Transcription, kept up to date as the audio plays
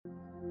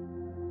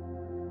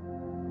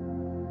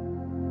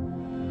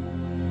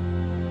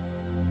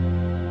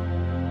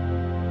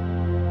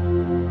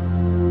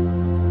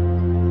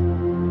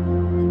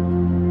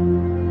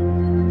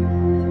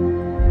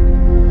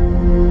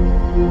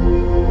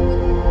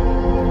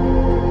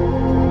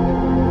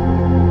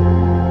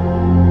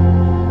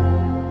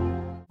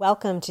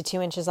welcome to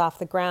 2 Inches Off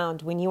the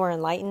Ground. When you are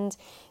enlightened,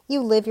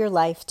 you live your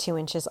life 2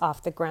 inches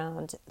off the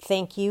ground.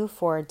 Thank you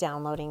for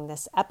downloading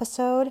this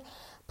episode.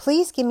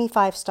 Please give me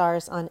 5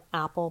 stars on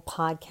Apple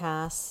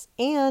Podcasts.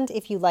 And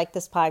if you like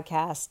this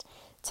podcast,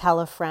 tell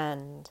a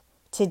friend.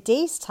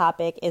 Today's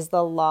topic is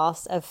the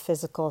loss of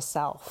physical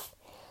self.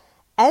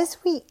 As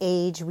we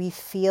age, we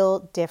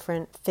feel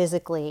different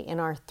physically in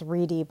our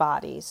 3D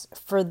bodies.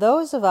 For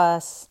those of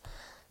us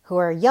who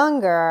are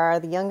younger,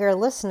 the younger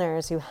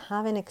listeners who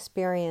haven't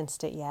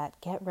experienced it yet,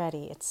 get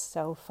ready. It's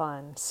so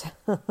fun.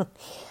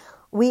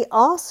 We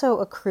also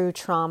accrue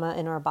trauma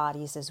in our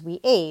bodies as we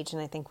age,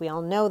 and I think we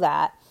all know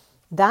that.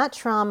 That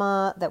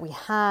trauma that we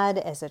had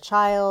as a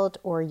child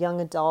or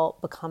young adult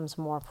becomes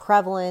more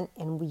prevalent,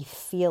 and we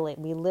feel it.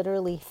 We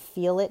literally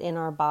feel it in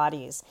our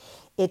bodies.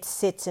 It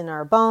sits in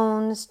our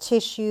bones,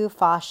 tissue,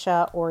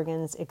 fascia,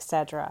 organs,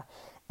 etc.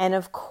 And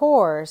of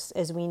course,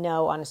 as we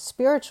know on a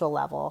spiritual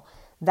level,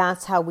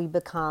 that's how we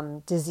become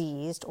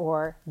diseased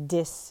or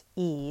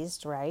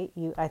diseased, right?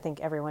 I think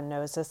everyone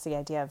knows this, the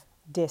idea of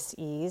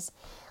dis-ease,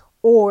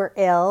 or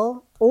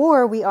ill,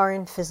 or we are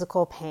in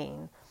physical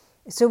pain.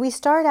 So we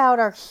start out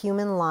our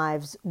human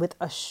lives with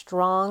a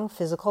strong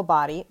physical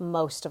body,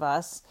 most of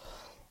us,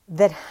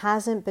 that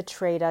hasn't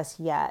betrayed us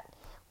yet.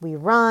 We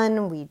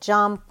run, we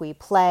jump, we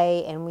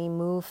play, and we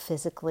move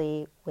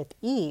physically with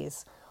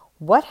ease.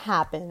 What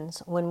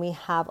happens when we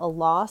have a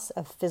loss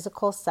of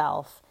physical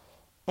self,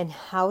 and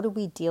how do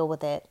we deal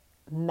with it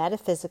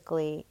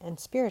metaphysically and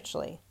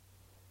spiritually?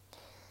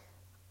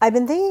 I've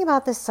been thinking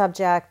about this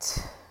subject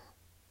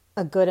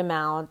a good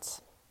amount.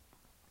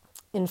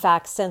 In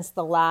fact, since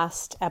the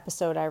last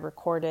episode I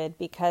recorded,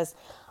 because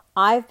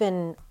I've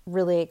been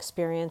really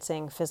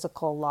experiencing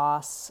physical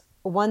loss.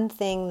 One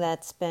thing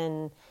that's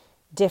been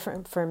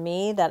different for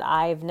me that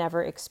I've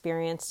never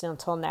experienced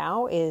until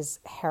now is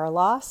hair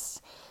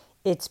loss.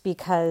 It's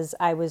because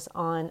I was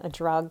on a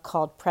drug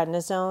called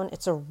prednisone.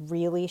 It's a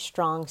really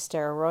strong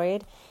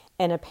steroid.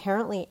 And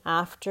apparently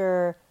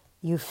after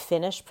you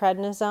finish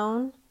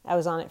prednisone, I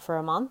was on it for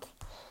a month,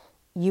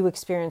 you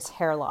experience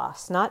hair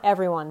loss. Not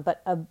everyone,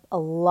 but a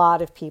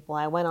lot of people.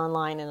 I went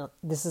online and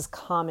this is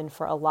common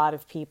for a lot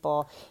of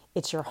people.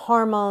 It's your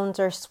hormones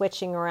are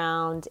switching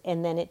around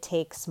and then it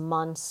takes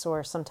months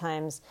or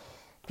sometimes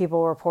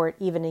people report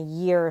even a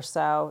year or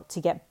so to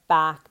get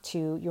back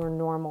to your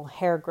normal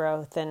hair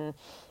growth. And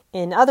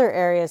in other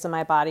areas of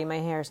my body, my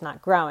hair is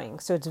not growing.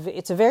 So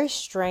it's a very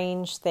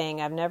strange thing.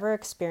 I've never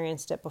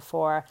experienced it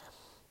before.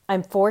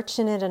 I'm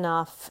fortunate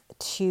enough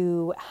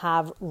to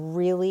have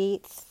really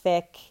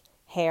thick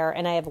hair,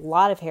 and I have a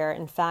lot of hair.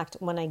 In fact,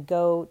 when I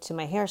go to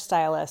my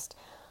hairstylist,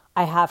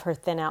 I have her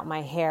thin out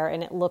my hair,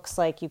 and it looks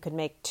like you could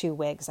make 2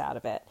 wigs out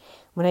of it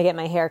when I get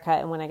my hair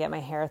cut and when I get my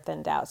hair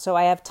thinned out. So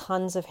I have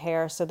tons of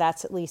hair, so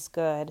that's at least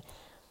good.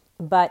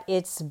 But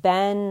it's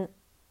been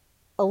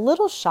a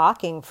little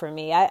shocking for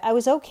me. I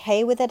was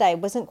okay with it. I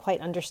wasn't quite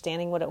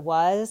understanding what it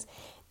was.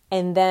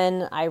 And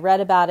then I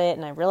read about it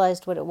and I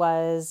realized what it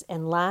was.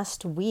 And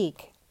last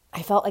week,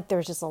 I felt like there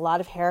was just a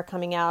lot of hair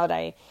coming out.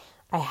 I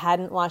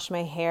hadn't washed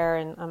my hair,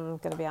 and I'm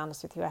going to be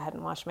honest with you, I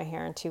hadn't washed my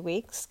hair in 2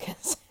 weeks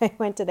because I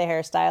went to the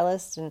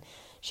hairstylist and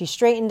she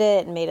straightened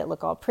it and made it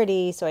look all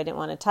pretty, so I didn't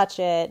want to touch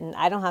it, and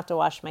I don't have to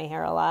wash my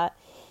hair a lot.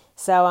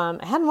 So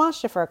I hadn't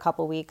washed it for a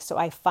couple weeks, so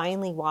I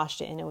finally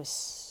washed it, and it was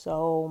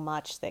so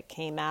much that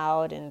came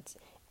out. And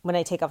when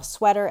I take off a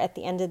sweater at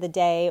the end of the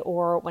day,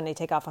 or when I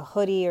take off a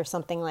hoodie or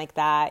something like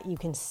that, you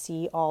can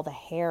see all the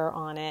hair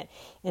on it.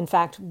 In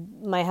fact,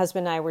 my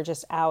husband and I were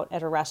just out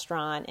at a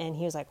restaurant, and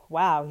he was like,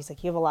 wow, he's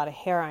like, you have a lot of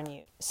hair on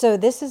you. So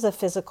this is a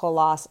physical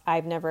loss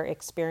I've never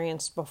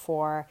experienced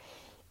before.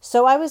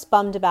 So I was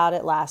bummed about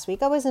it last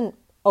week. I wasn't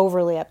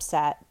overly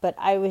upset, but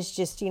I was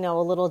just,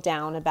 a little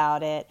down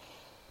about it.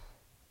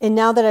 And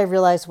now that I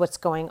realize what's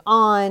going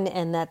on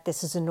and that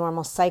this is a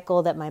normal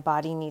cycle that my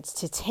body needs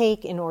to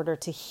take in order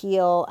to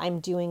heal,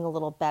 I'm doing a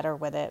little better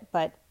with it,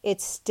 but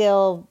it's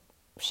still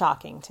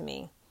shocking to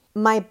me.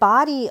 My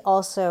body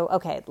also,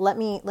 okay, let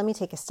me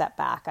take a step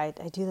back. I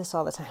do this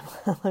all the time.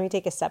 Let me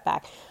take a step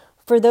back.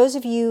 For those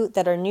of you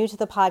that are new to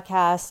the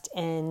podcast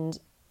and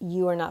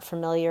you are not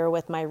familiar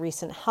with my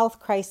recent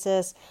health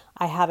crisis,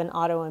 I have an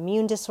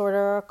autoimmune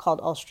disorder called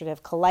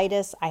ulcerative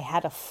colitis. I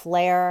had a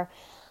flare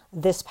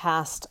this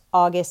past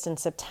August and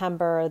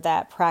September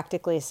that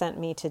practically sent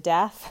me to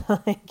death.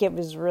 It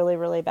was really,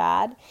 really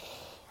bad.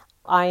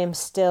 I am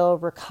still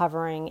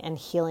recovering and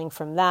healing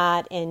from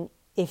that. And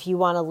if you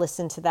want to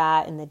listen to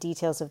that and the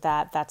details of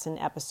that, that's in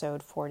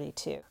episode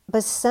 42.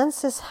 But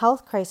since this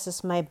health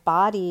crisis, my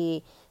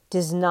body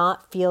does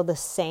not feel the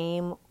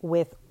same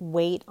with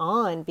weight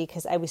on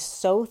because I was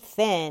so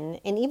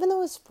thin. And even though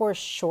it was for a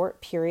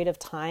short period of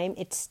time,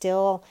 it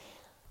still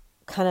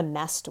kind of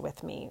messed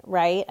with me,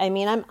 right? I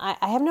mean, I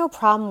have no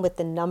problem with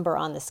the number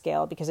on the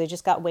scale because I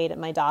just got weighed at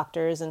my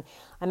doctor's, and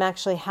I'm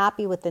actually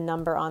happy with the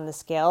number on the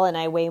scale, and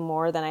I weigh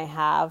more than I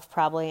have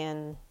probably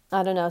in,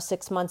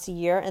 6 months, a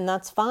year, and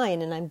that's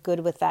fine, and I'm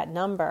good with that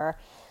number.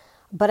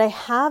 But I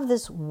have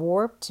this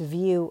warped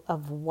view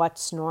of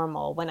what's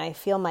normal. When I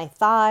feel my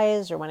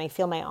thighs or when I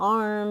feel my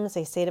arms,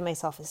 I say to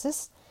myself, is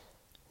this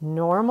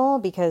normal?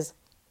 Because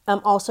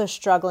I'm also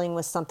struggling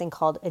with something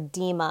called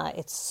edema.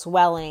 It's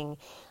swelling.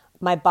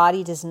 My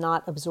body does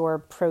not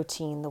absorb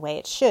protein the way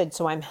it should.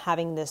 So I'm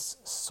having this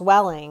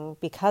swelling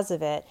because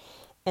of it.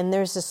 And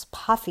there's this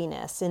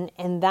puffiness.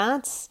 And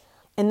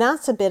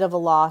that's a bit of a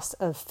loss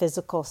of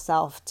physical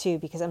self too,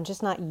 because I'm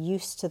just not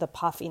used to the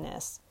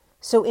puffiness.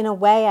 So in a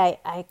way,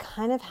 I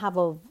kind of have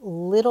a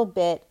little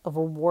bit of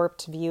a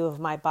warped view of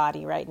my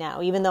body right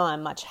now, even though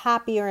I'm much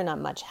happier and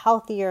I'm much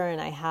healthier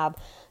and I have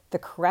the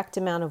correct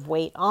amount of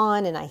weight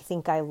on and I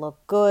think I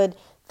look good.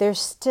 There's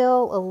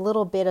still a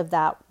little bit of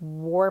that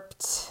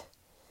warped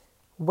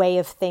way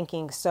of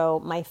thinking.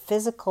 So my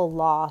physical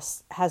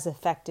loss has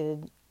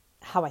affected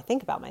how I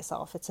think about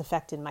myself. It's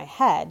affected my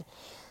head.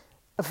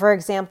 For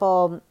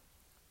example,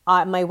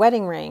 my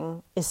wedding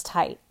ring is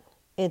tight.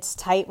 It's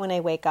tight when I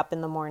wake up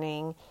in the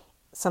morning.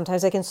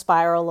 Sometimes I can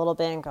spiral a little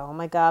bit and go, oh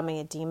my God, my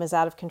edema is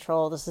out of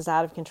control. This is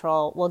out of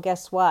control. Well,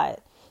 guess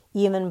what?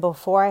 Even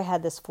before I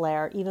had this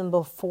flare, even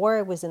before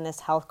I was in this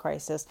health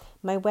crisis,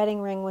 my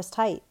wedding ring was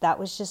tight. That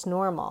was just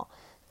normal.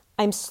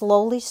 I'm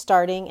slowly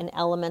starting an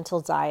elemental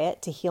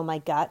diet to heal my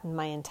gut and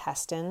my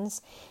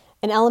intestines.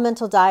 An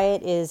elemental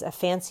diet is a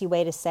fancy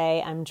way to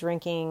say I'm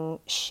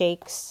drinking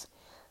shakes,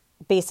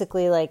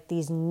 basically like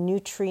these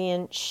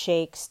nutrient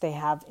shakes. They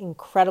have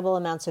incredible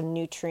amounts of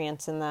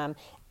nutrients in them.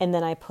 And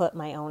then I put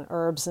my own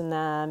herbs in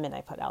them and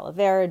I put aloe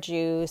vera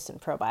juice and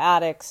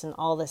probiotics and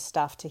all this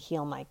stuff to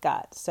heal my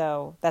gut.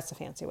 So that's a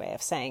fancy way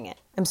of saying it.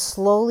 I'm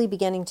slowly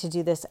beginning to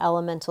do this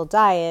elemental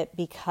diet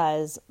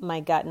because my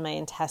gut and my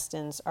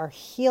intestines are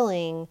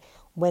healing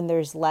when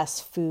there's less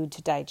food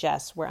to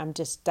digest, where I'm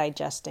just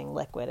digesting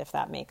liquid, if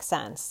that makes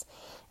sense.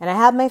 And I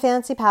have my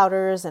fancy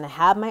powders and I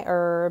have my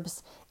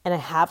herbs and I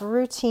have a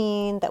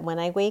routine that when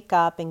I wake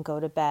up and go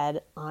to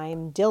bed,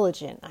 I'm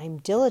diligent. I'm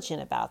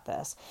diligent about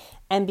this.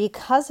 And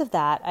because of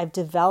that, I've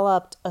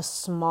developed a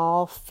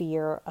small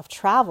fear of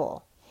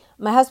travel.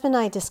 My husband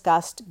and I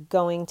discussed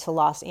going to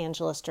Los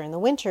Angeles during the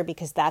winter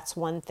because that's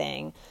one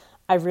thing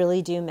I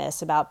really do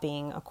miss about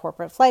being a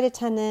corporate flight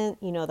attendant.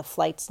 You know, the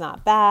flight's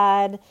not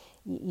bad.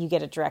 You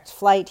get a direct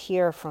flight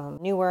here from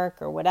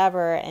Newark or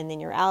whatever, and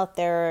then you're out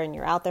there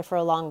for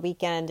a long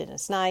weekend and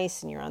it's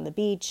nice and you're on the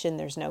beach and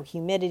there's no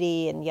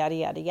humidity and yada,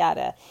 yada,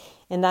 yada.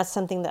 And that's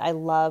something that I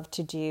love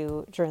to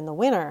do during the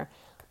winter,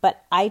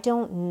 but I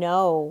don't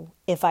know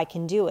if I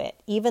can do it.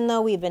 Even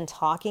though we've been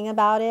talking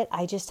about it,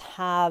 I don't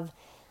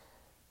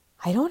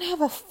have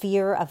a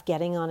fear of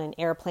getting on an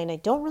airplane. I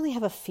don't really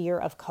have a fear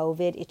of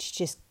COVID. It's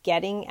just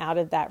getting out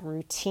of that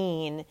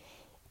routine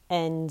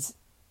and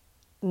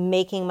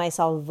making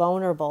myself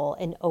vulnerable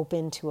and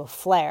open to a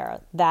flare.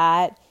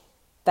 That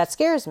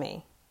scares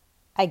me.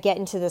 I get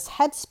into this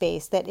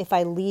headspace that if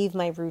I leave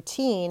my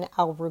routine,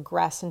 I'll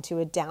regress into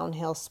a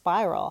downhill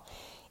spiral.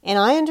 And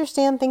I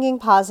understand thinking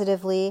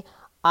positively.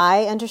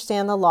 I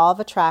understand the law of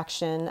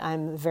attraction.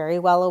 I'm very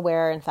well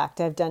aware. In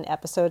fact, I've done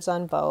episodes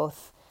on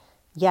both.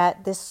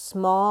 Yet this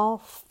small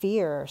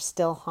fear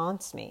still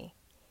haunts me.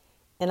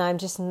 And I'm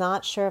just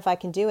not sure if I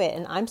can do it.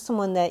 And I'm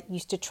someone that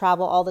used to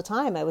travel all the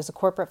time. I was a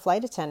corporate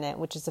flight attendant,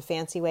 which is a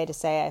fancy way to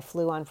say I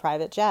flew on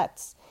private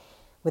jets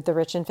with the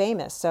rich and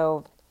famous.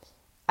 So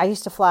I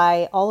used to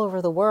fly all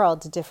over the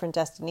world to different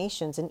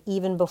destinations. And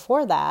even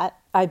before that,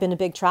 I've been a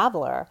big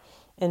traveler.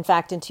 In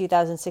fact, in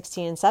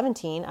 2016 and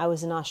 17, I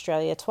was in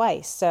Australia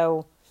twice.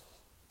 So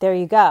there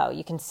you go.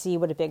 You can see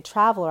what a big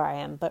traveler I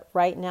am. But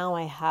right now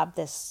I have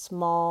this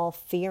small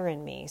fear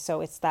in me.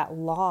 So it's that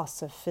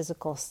loss of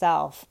physical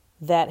self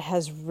that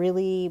has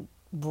really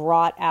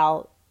brought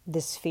out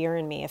this fear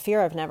in me, a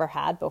fear I've never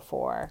had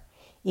before.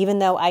 Even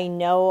though I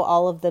know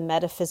all of the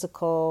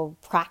metaphysical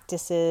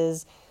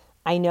practices,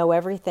 I know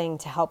everything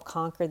to help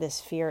conquer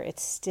this fear,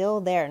 it's still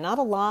there. Not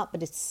a lot,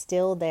 but it's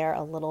still there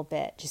a little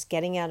bit. Just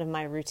getting out of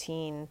my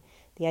routine,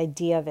 the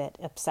idea of it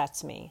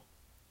upsets me.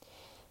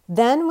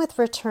 Then with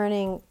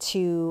returning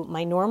to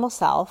my normal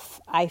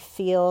self, I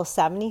feel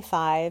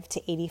 75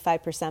 to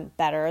 85%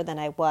 better than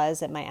I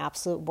was at my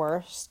absolute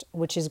worst,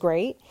 which is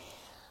great.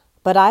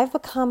 But I've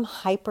become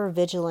hyper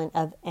vigilant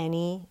of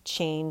any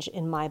change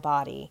in my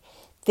body.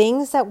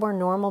 Things that were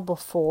normal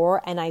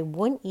before and I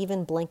wouldn't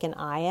even blink an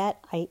eye at,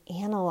 I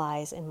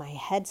analyze in my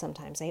head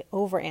sometimes. I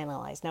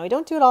overanalyze. Now, I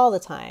don't do it all the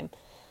time,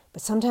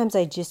 but sometimes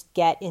I just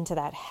get into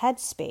that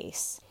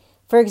headspace.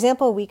 For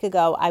example, a week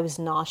ago, I was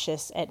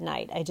nauseous at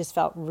night. I just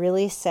felt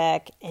really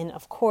sick. And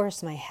of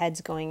course, my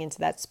head's going into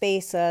that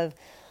space of,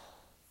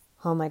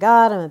 oh my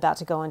God, I'm about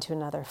to go into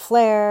another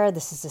flare.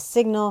 This is a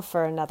signal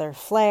for another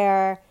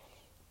flare.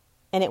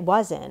 And it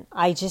wasn't.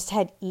 I just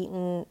had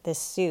eaten this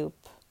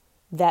soup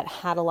that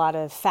had a lot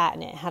of fat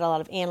in it, had a lot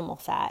of animal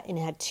fat, and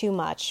it had too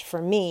much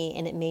for me,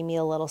 and it made me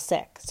a little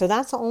sick. So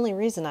that's the only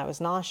reason I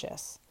was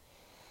nauseous.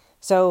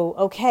 So,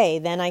 okay,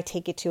 then I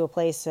take it to a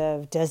place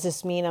of, does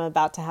this mean I'm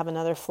about to have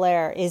another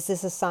flare? Is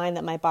this a sign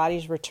that my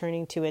body's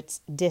returning to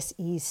its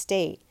dis-ease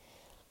state?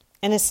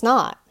 And it's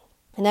not.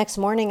 The next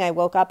morning I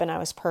woke up and I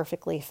was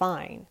perfectly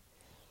fine.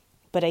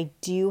 but I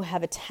do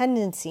have a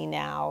tendency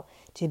now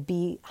to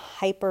be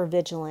hyper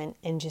vigilant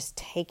and just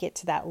take it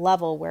to that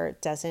level where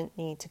it doesn't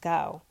need to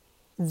go.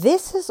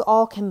 This is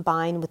all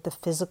combined with the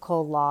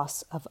physical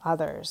loss of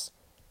others.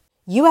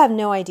 You have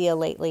no idea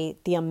lately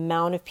the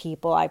amount of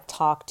people I've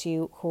talked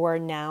to who are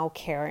now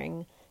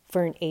caring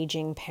for an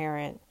aging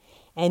parent.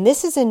 And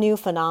this is a new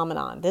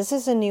phenomenon. This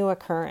is a new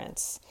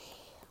occurrence.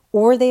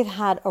 Or they've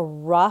had a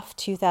rough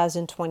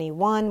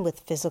 2021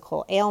 with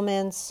physical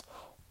ailments,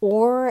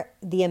 or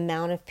the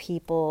amount of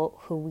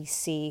people who we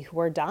see who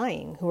are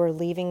dying, who are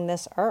leaving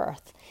this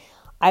earth.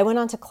 I went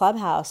onto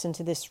Clubhouse,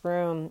 into this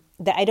room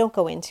that I don't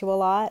go into a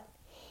lot,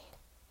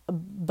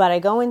 but I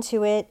go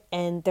into it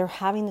and they're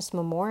having this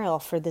memorial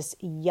for this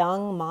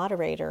young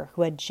moderator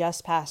who had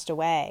just passed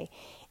away.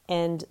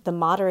 And the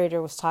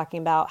moderator was talking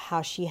about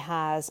how she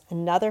has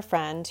another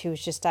friend who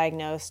was just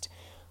diagnosed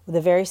with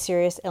a very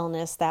serious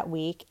illness that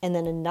week, and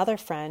then another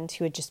friend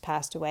who had just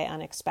passed away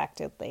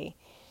unexpectedly.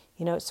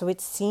 So it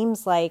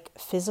seems like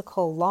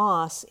physical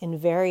loss in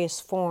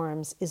various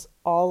forms is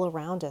all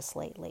around us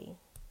lately.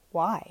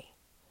 Why?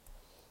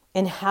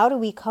 And how do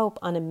we cope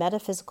on a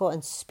metaphysical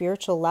and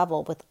spiritual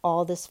level with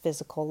all this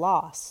physical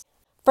loss?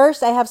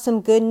 First, I have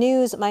some good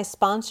news. My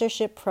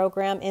sponsorship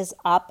program is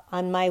up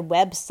on my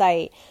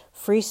website,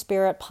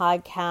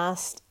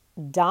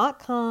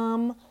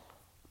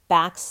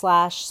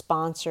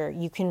 freespiritpodcast.com/sponsor.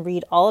 You can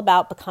read all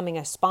about becoming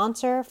a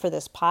sponsor for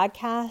this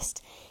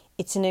podcast.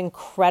 It's an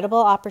incredible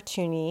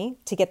opportunity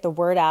to get the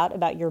word out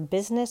about your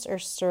business or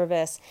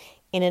service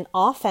in an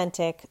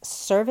authentic,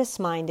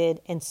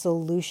 service-minded, and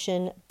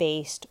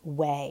solution-based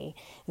way.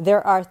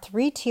 There are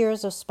 3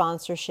 tiers of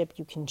sponsorship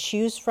you can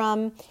choose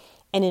from,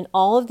 and in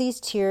all of these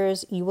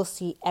tiers, you will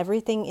see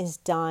everything is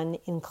done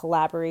in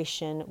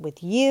collaboration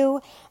with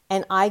you,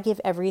 and I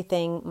give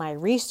everything my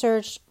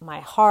research, my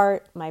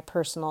heart, my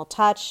personal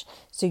touch,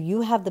 so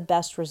you have the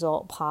best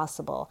result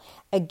possible.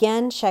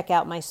 Again, check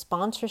out my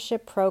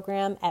sponsorship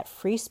program at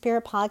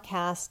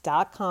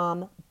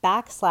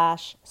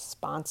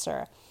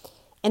freespiritpodcast.com/sponsor.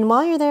 And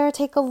while you're there,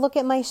 take a look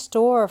at my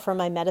store for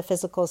my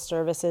metaphysical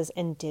services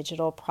and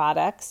digital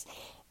products.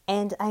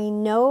 And I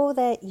know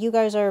that you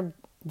guys are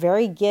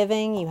very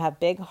giving, you have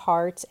big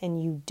hearts,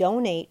 and you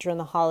donate during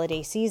the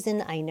holiday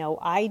season. I know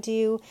I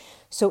do.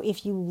 So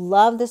if you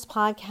love this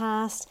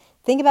podcast,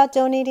 think about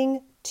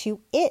donating to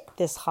it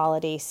this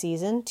holiday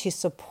season to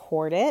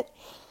support it.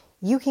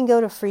 You can go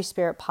to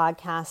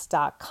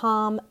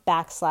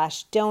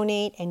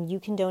freespiritpodcast.com/donate, and you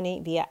can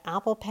donate via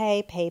Apple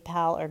Pay,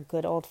 PayPal, or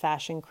good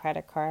old-fashioned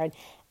credit card.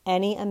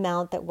 Any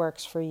amount that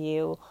works for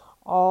you.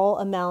 All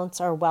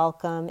amounts are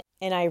welcome,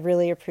 and I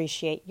really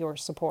appreciate your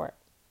support.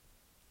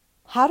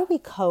 How do we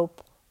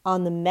cope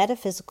on the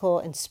metaphysical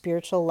and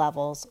spiritual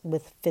levels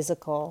with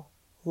physical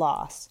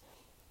loss?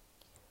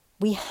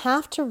 We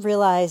have to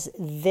realize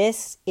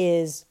this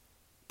is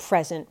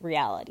present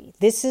reality.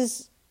 This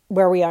is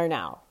where we are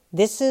now.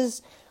 This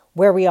is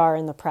where we are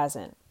in the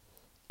present.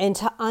 And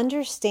to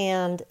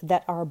understand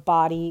that our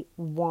body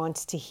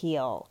wants to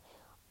heal.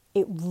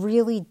 It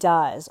really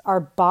does.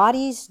 Our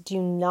bodies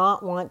do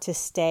not want to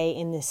stay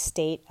in this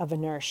state of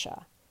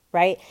inertia,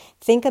 right?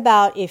 Think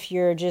about if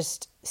you're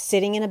just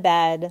sitting in a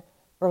bed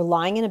or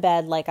lying in a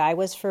bed like I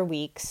was for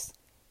weeks.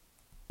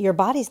 Your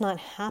body's not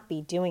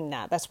happy doing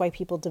that. That's why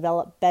people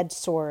develop bed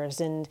sores.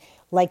 And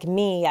like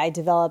me, I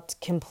developed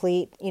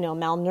complete,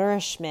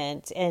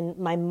 malnourishment, and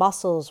my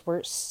muscles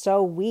were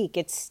so weak.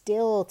 It's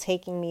still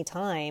taking me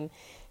time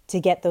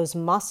to get those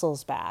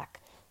muscles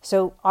back.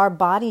 So our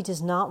body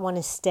does not want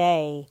to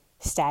stay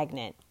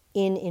stagnant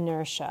in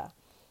inertia.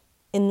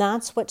 And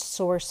that's what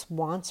Source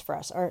wants for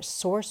us. Our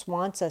Source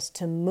wants us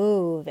to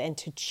move and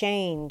to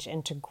change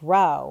and to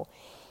grow.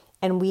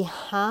 And we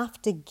have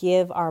to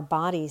give our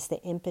bodies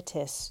the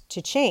impetus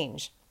to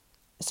change.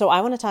 So I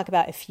want to talk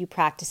about a few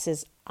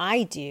practices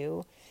I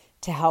do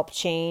to help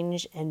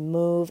change and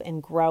move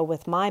and grow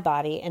with my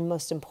body, and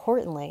most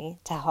importantly,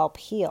 to help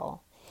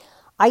heal.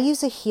 I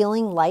use a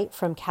healing light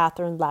from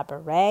Catherine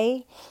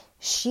Labouré.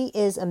 She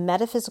is a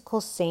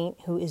metaphysical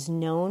saint who is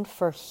known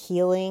for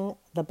healing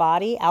the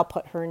body. I'll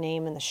put her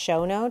name in the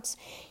show notes.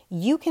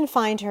 You can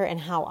find her,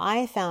 and how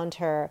I found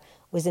her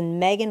was in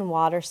Megan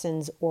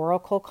Watterson's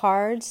oracle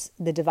cards,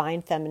 the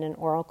Divine Feminine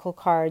oracle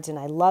cards, and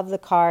I love the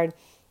card.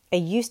 I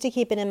used to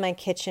keep it in my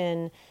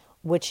kitchen,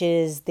 which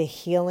is the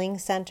healing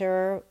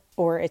center,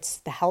 or it's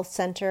the health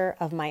center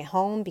of my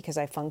home, because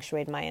I feng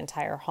shuied my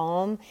entire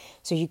home.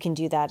 So you can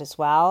do that as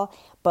well.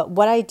 But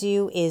what I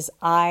do is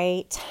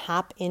I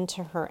tap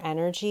into her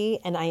energy,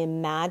 and I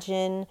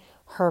imagine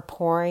her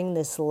pouring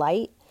this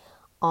light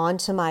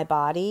onto my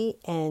body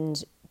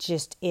and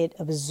just it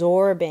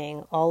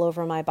absorbing all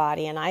over my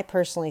body. And I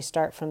personally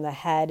start from the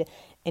head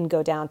and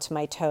go down to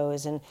my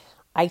toes. And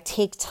I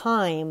take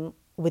time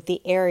with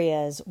the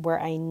areas where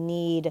I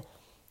need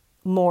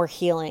more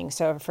healing.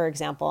 So for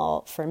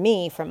example, for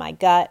me, for my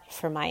gut,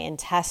 for my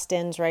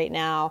intestines right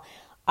now,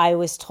 I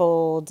was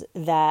told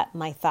that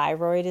my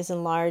thyroid is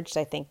enlarged.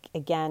 I think,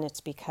 again,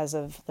 it's because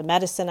of the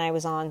medicine I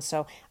was on.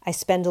 So I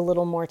spend a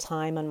little more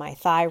time on my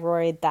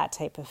thyroid, that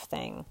type of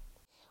thing.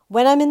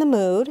 When I'm in the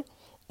mood,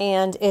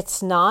 And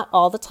it's not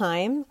all the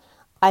time.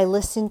 I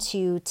listen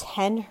to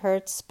 10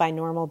 Hertz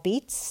binaural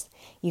beats.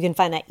 You can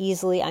find that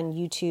easily on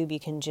YouTube. You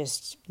can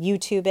just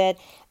YouTube it.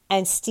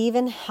 And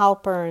Stephen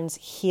Halpern's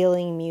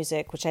healing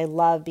music, which I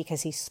love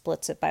because he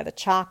splits it by the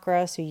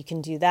chakra, so you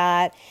can do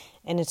that.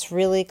 And it's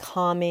really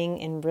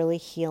calming and really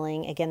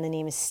healing. Again, the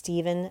name is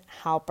Stephen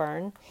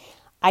Halpern.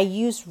 I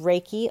use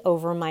Reiki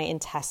over my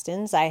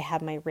intestines. I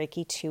have my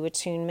Reiki 2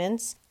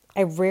 attunements.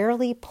 I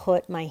rarely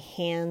put my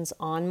hands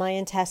on my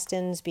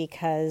intestines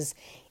because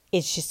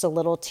it's just a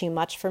little too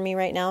much for me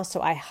right now. So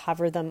I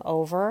hover them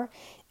over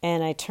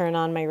and I turn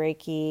on my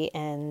Reiki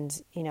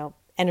and,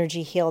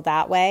 energy heal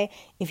that way.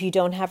 If you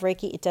don't have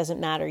Reiki, it doesn't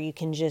matter. You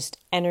can just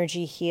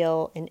energy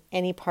heal in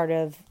any part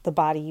of the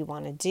body you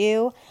want to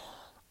do.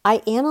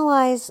 I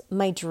analyze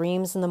my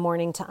dreams in the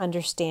morning to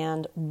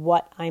understand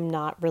what I'm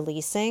not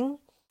releasing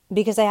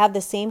because I have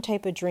the same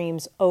type of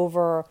dreams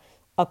over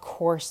a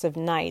course of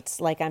nights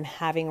like I'm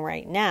having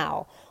right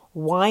now.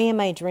 Why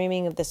am I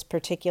dreaming of this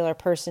particular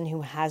person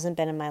who hasn't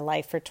been in my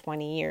life for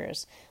 20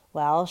 years?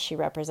 Well, she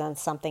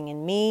represents something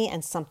in me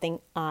and something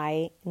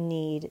I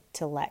need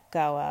to let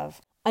go of.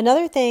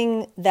 Another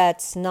thing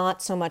that's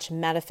not so much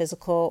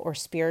metaphysical or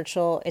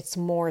spiritual, it's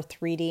more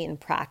 3D and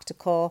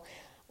practical.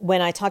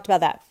 When I talked about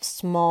that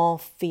small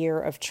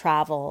fear of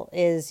travel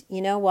is,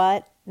 you know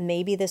what?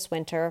 Maybe this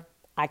winter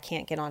I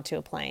can't get onto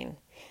a plane.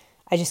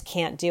 I just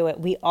can't do it.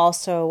 We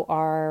also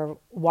are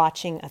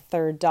watching a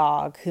third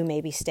dog who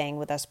may be staying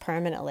with us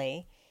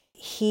permanently.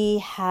 He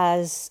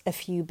has a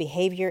few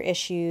behavior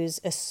issues,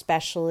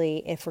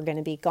 especially if we're going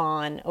to be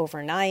gone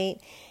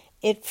overnight.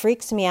 It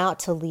freaks me out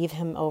to leave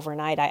him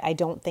overnight. I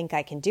don't think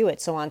I can do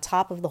it. So on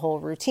top of the whole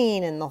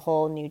routine and the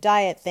whole new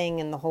diet thing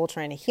and the whole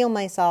trying to heal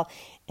myself,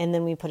 and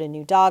then we put a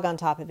new dog on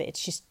top of it,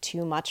 it's just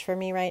too much for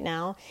me right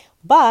now.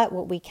 But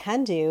what we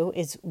can do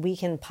is we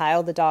can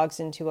pile the dogs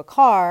into a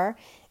car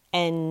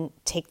and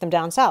take them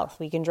down south.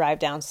 We can drive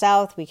down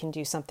south. We can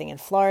do something in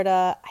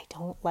Florida. I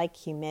don't like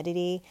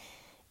humidity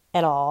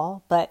at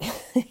all, but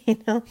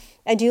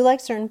I do like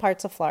certain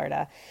parts of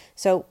Florida.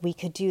 So we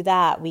could do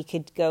that. We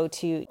could go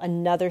to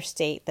another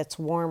state that's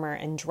warmer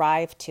and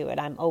drive to it.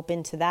 I'm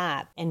open to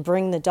that and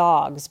bring the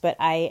dogs. But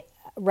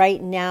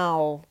right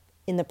now,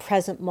 in the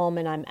present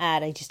moment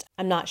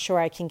I'm not sure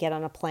I can get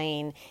on a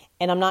plane,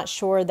 and I'm not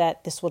sure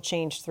that this will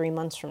change 3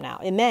 months from now.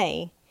 It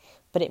may,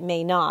 but it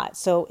may not.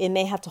 So it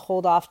may have to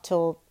hold off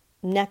till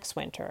next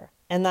winter,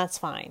 and that's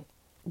fine.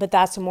 But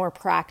that's a more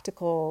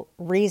practical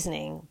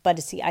reasoning, but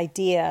it's the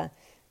idea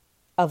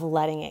of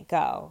letting it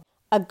go.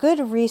 A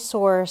good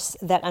resource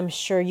that I'm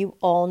sure you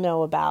all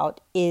know about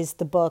is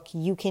the book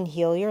You Can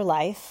Heal Your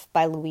Life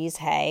by Louise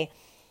Hay.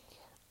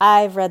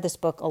 I've read this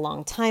book a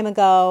long time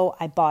ago.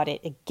 I bought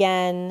it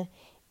again,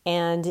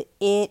 and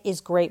it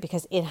is great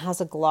because it has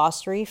a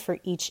glossary for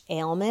each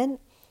ailment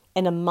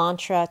and a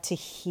mantra to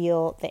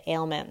heal the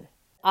ailment.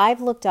 I've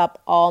looked up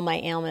all my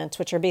ailments,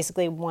 which are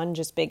basically one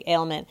just big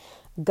ailment: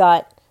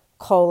 gut,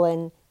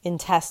 colon,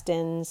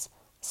 intestines,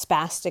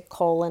 spastic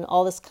colon,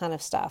 all this kind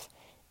of stuff.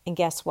 And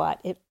guess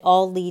what? It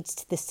all leads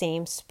to the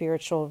same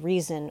spiritual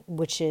reason,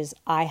 which is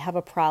I have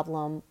a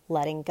problem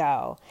letting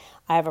go.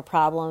 I have a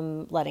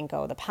problem letting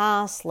go of the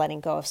past, letting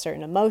go of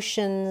certain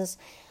emotions,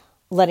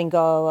 letting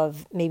go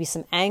of maybe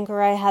some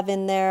anger I have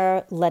in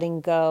there,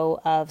 letting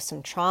go of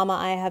some trauma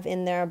I have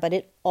in there, but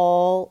it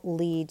all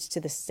leads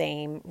to the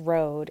same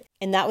road.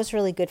 And that was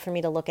really good for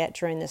me to look at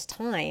during this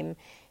time,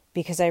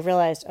 because I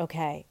realized,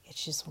 okay,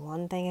 it's just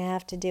one thing I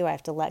have to do. I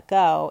have to let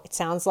go. It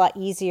sounds a lot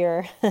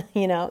easier,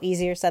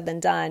 easier said than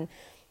done,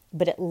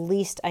 but at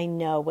least I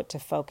know what to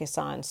focus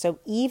on. So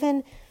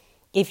even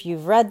if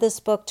you've read this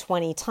book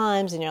 20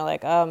 times and you're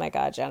like, oh my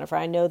God, Jennifer,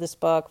 I know this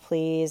book,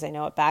 please. I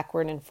know it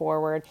backward and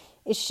forward.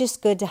 It's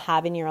just good to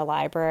have in your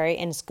library,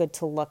 and it's good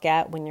to look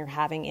at when you're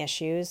having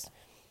issues.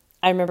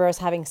 I remember I was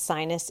having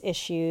sinus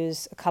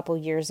issues a couple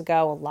years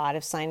ago, a lot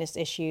of sinus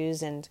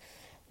issues, and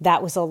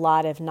that was a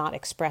lot of not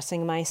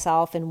expressing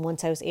myself. And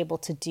once I was able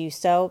to do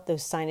so,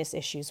 those sinus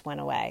issues went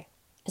away.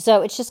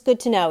 So it's just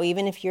good to know,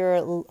 even if you're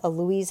a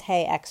Louise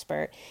Hay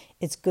expert,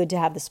 it's good to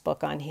have this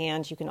book on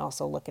hand. You can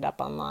also look it up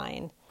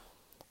online.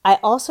 I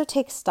also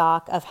take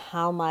stock of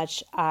how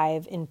much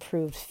I've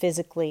improved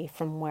physically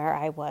from where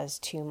I was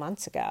 2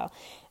 months ago.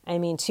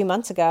 2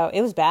 months ago,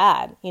 it was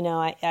bad.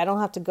 I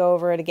don't have to go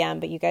over it again,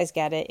 but you guys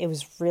get it. It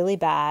was really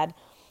bad.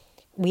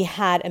 We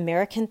had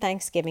American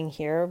Thanksgiving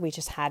here. We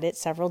just had it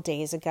several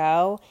days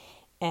ago.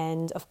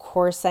 And of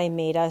course, I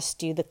made us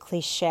do the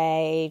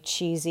cliche,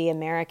 cheesy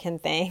American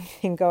thing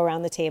and go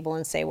around the table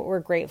and say what we're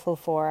grateful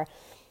for.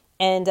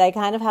 And I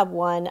kind of have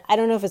one, I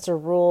don't know if it's a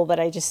rule, but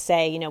I just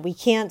say, we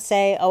can't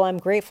say, oh, I'm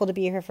grateful to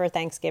be here for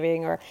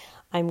Thanksgiving, or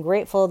I'm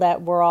grateful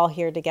that we're all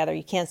here together.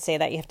 You can't say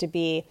that. You have to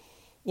be,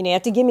 you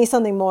have to give me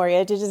something more. You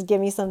have to just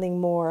give me something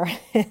more.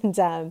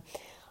 And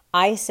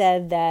I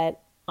said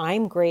that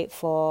I'm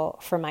grateful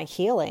for my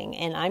healing,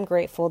 and I'm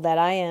grateful that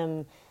I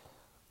am,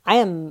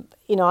 I'm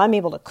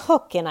able to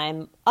cook, and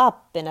I'm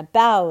up and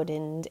about,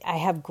 and I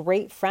have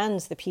great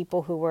friends, the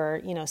people who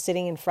were,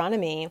 sitting in front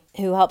of me,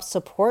 who helped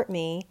support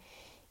me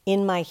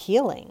in my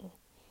healing.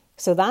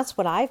 So that's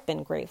what I've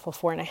been grateful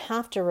for. And I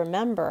have to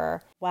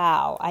remember,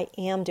 wow, I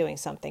am doing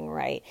something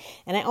right.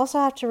 And I also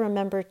have to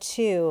remember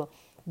too,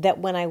 that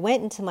when I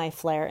went into my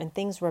flare and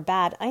things were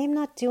bad, I am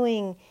not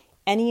doing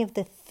any of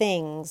the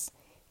things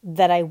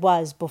that I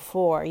was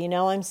before.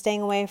 I'm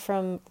staying away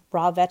from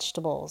raw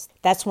vegetables.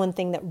 That's one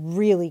thing that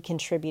really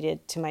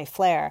contributed to my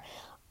flare.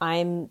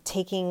 I'm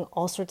taking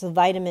all sorts of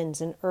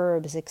vitamins and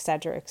herbs,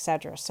 etc.,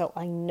 etc. So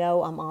I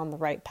know I'm on the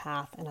right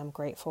path and I'm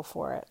grateful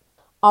for it.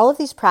 All of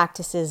these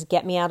practices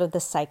get me out of the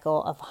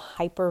cycle of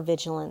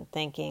hypervigilant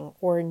thinking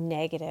or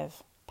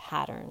negative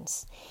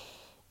patterns.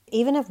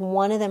 Even if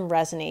one of them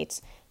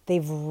resonates,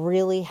 they've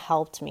really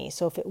helped me.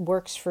 So if it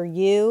works for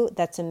you,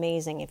 that's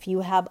amazing. If you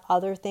have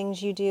other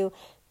things you do,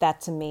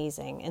 that's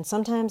amazing. And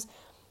sometimes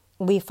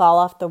we fall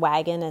off the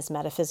wagon as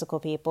metaphysical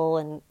people,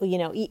 and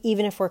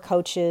even if we're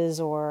coaches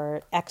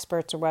or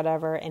experts or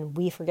whatever, and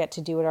we forget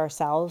to do it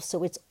ourselves.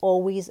 So it's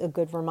always a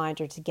good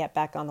reminder to get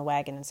back on the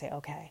wagon and say,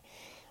 okay,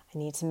 I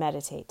need to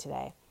meditate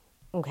today.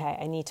 Okay,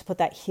 I need to put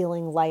that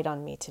healing light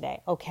on me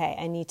today. Okay,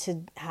 I need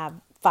to have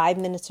 5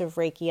 minutes of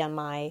Reiki on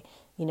my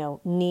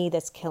knee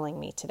that's killing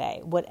me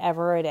today.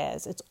 Whatever it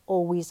is, it's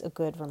always a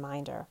good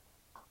reminder.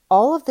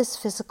 All of this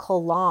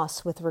physical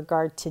loss with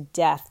regard to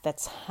death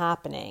that's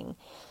happening,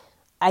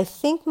 I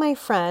think my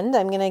friend,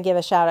 I'm going to give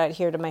a shout out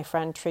here to my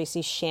friend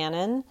Tracy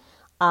Shannon.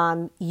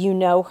 You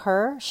know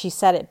her. She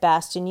said it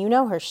best, and you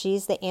know her.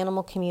 She's the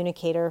animal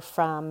communicator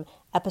from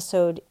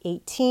episode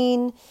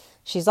 18.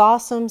 She's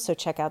awesome, so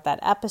check out that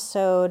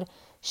episode.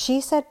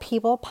 She said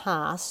people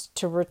pass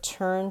to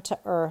return to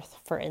earth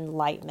for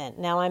enlightenment.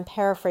 Now, I'm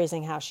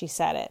paraphrasing how she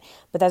said it,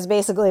 but that's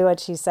basically what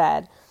she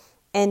said.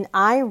 And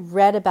I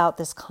read about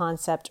this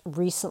concept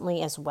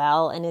recently as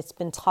well, and it's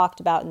been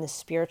talked about in the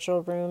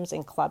spiritual rooms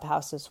in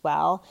Clubhouse as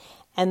well.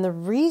 And the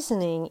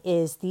reasoning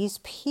is these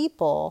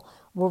people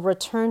will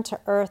return to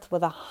earth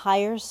with a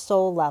higher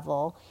soul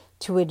level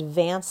to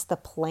advance the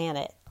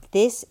planet.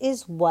 This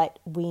is what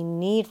we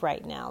need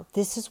right now.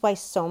 This is why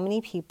so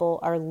many people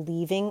are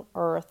leaving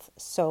Earth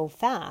so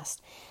fast.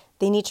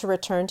 They need to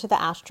return to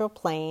the astral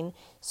plane,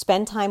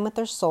 spend time with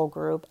their soul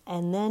group,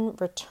 and then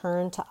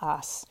return to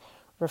us,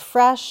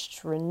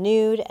 refreshed,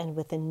 renewed, and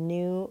with a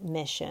new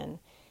mission.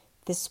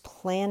 This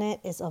planet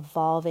is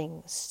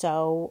evolving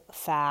so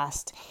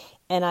fast.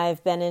 And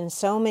I've been in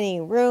so many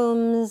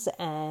rooms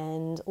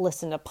and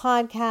listened to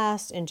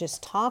podcasts and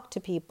just talked to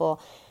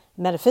people,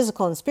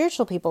 metaphysical and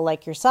spiritual people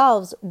like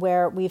yourselves,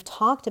 where we've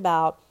talked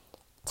about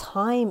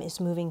time is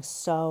moving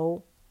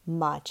so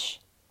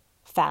much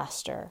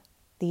faster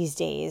these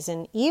days.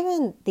 And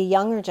even the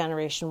younger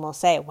generation will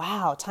say,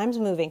 wow, time's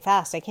moving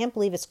fast. I can't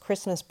believe it's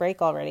Christmas break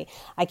already.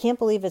 I can't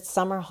believe it's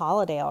summer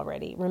holiday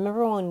already.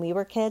 Remember when we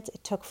were kids?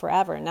 It took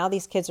forever. Now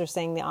these kids are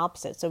saying the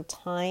opposite. So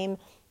time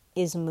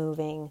is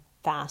moving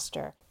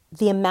faster.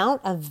 The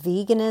amount of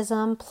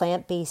veganism,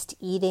 plant-based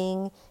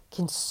eating,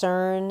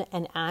 concern,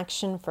 and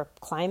action for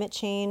climate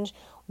change,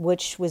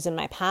 which was in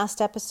my past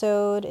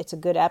episode. It's a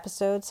good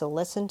episode, so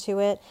listen to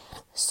it.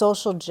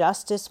 Social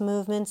justice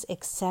movements,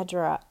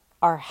 etc.,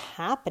 are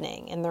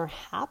happening, and they're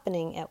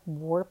happening at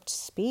warped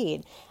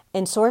speed.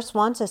 And Source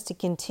wants us to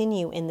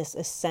continue in this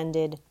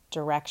ascended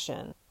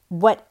direction.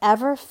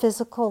 Whatever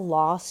physical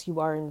loss you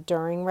are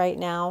enduring right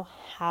now,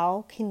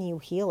 how can you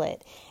heal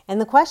it?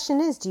 And the question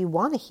is, do you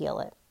want to heal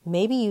it?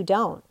 Maybe you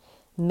don't.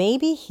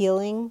 Maybe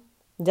healing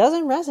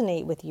doesn't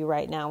resonate with you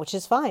right now, which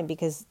is fine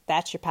because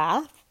that's your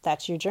path,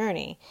 that's your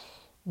journey.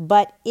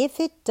 But if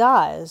it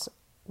does,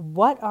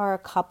 what are a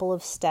couple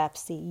of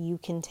steps that you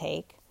can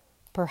take,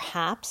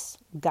 perhaps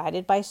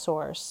guided by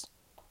Source,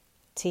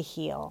 to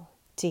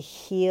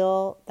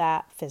heal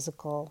that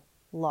physical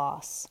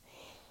loss?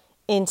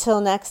 Until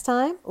next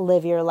time,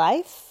 live your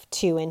life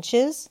 2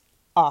 inches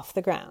off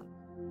the ground.